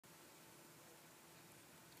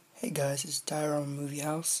Hey guys, it's Diorama Movie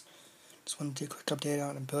House. Just wanted to do a quick update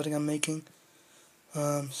on a building I'm making.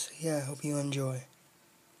 So yeah, I hope you enjoy.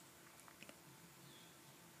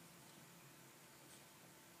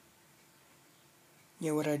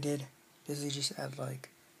 Yeah, what I did is just add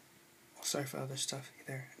sorry for other stuff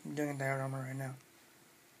either. I'm doing a diorama right now.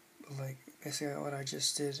 But basically what I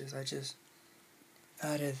just did is I just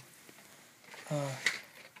added, hold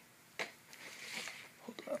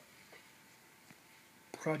up,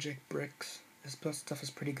 project bricks. This stuff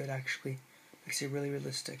is pretty good actually. Makes it really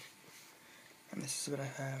realistic. And this is what I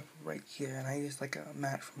have right here. And I used a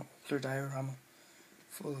mat from an older diorama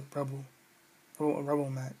full of rubble. A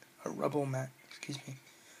rubble mat, excuse me,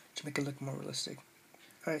 to make it look more realistic.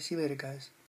 Alright, see you later guys.